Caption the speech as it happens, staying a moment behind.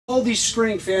all these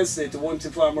screaming fans today at the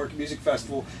Wilmington Flower Market Music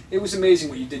Festival. It was amazing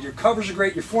what you did. Your covers are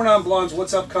great. Your Four Non Blondes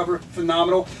What's Up cover,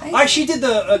 phenomenal. She did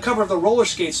the cover of the Roller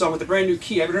Skate song with the brand new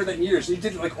key. I haven't heard that in years. And you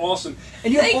did it like awesome.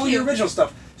 And you have all your original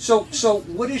stuff. So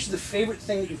what is the favorite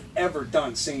thing that you've ever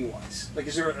done singing wise? Like,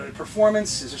 is there a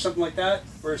performance? Is there something like that?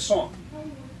 Or a song?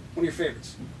 One of your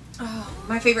favorites? Oh,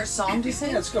 my favorite song to sing?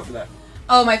 Yeah, let's go for that.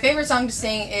 Oh, my favorite song to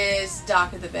sing is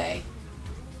Dock of the Bay.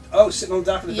 Oh, Sitting on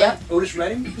the Dock of the Bay? Otis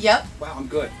Redding? Yep. Wow, I'm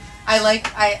good. I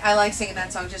like singing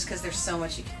that song just because there's so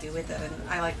much you can do with it, and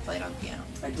I like to play it on the piano.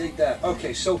 I dig that.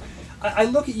 Okay, so I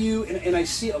look at you and I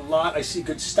see a lot. I see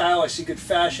good style. I see good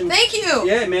fashion. Thank you.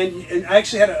 Yeah, man. And I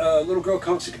actually had a little girl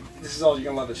come. She, this is all you're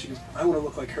gonna love it. She goes, "I want to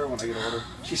look like her when I get older."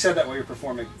 She said that while you're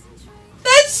performing.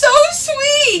 That's so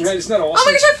sweet. Right? Isn't that awesome? Oh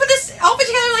my gosh! I put this outfit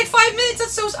together in like 5 minutes.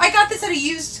 That's so. I got this at a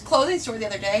used clothing store the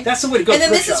other day. That's the way to go. And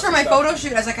then this is for my photo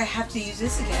shoot. I was like, I have to use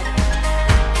this again.